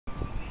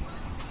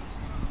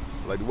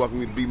like to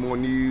welcome you to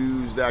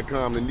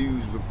BeMoreNews.com, the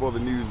news before the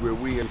news, where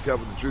we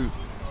uncover the truth.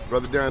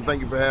 Brother Daren,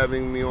 thank you for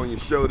having me on your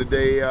show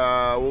today.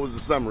 What was the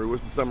summary?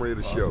 What's the summary of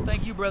the show?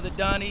 Thank you, Brother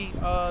Doni.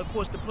 Of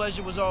course, the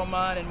pleasure was all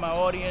mine and my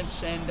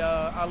audience and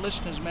our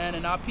listeners, man,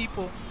 and our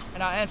people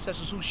and our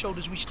ancestors whose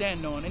shoulders we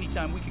stand on.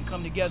 Anytime we can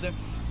come together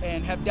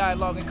and have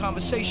dialogue and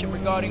conversation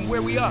regarding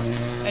where we are.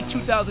 In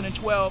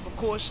 2012, of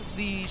course,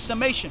 the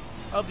summation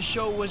of the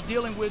show was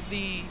dealing with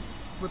the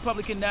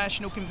Republican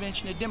National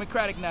Convention, the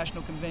Democratic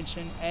National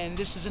Convention, and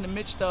this is in the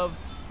midst of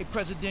a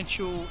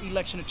presidential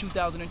election of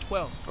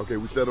 2012. Okay,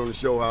 we said on the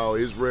show how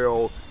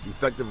Israel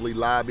effectively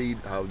lobbied,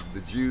 how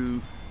the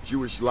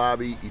Jewish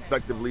lobby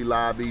effectively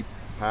lobbied,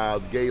 how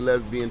the gay,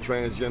 lesbian,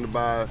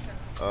 transgender,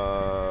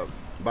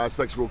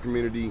 bisexual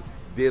community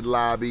did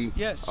lobby.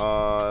 Yes.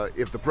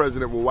 If the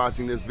president were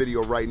watching this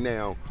video right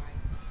now,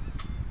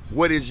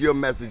 what is your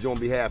message on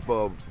behalf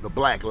of the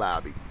black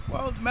lobby?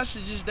 Well, the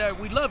message is that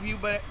we love you,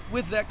 but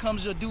with that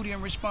comes a duty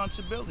and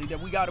responsibility, that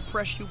we got to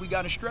press you, we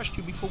got to stress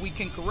you before we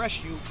can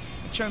caress you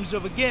in terms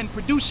of, again,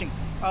 producing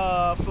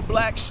for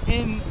blacks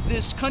in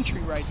this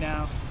country right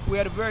now.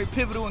 We're at a very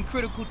pivotal and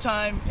critical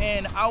time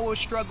in our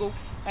struggle,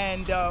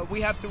 and we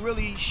have to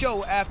really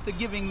show, after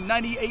giving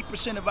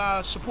 98% of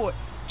our support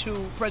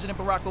to President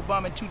Barack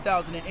Obama in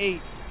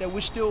 2008, that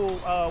we're still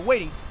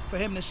waiting for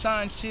him to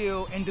sign,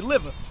 seal, and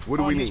deliver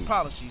on his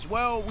policies.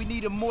 Well, we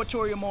need a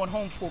moratorium on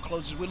home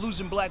foreclosures. We're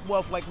losing black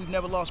wealth like we've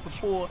never lost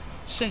before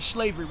since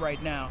slavery right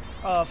now.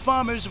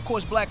 Farmers, of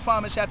course, black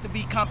farmers have to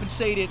be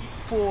compensated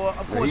for,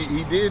 of course.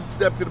 He did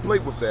step to the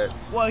plate with that.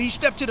 Well, he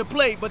stepped to the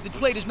plate, but the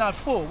plate is not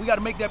full. We got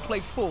to make that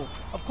plate full.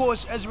 Of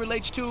course, as it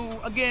relates to,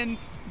 again,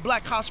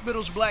 black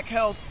hospitals, black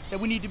health, that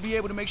we need to be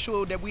able to make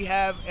sure that we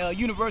have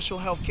universal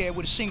health care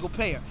with a single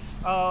payer.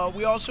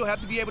 We also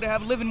have to be able to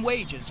have living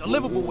wages, a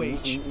livable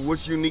wage.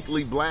 What's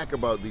uniquely black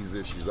about these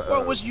issues?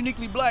 Well, what's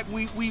uniquely black,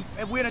 we're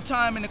in a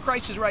time in the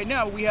crisis right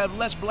now where we have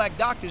less black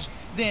doctors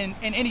than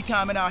in any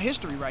time in our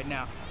history right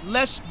now.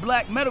 Less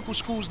black medical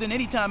schools than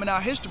any time in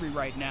our history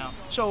right now.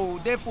 So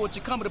therefore, it's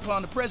incumbent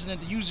upon the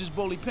president to use his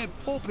bully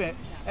pulpit,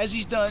 as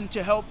he's done,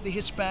 to help the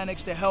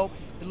Hispanics, to help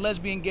the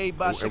lesbian, gay,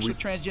 bisexual,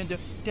 transgender,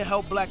 to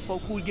help black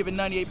folk who are giving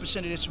 98%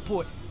 of their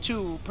support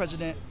to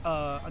President,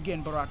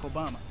 again, Barack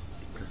Obama.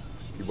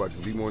 Keep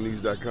watching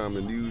BeMoreNews.com,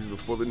 the news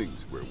before the news,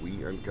 where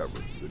we uncover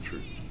the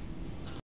truth.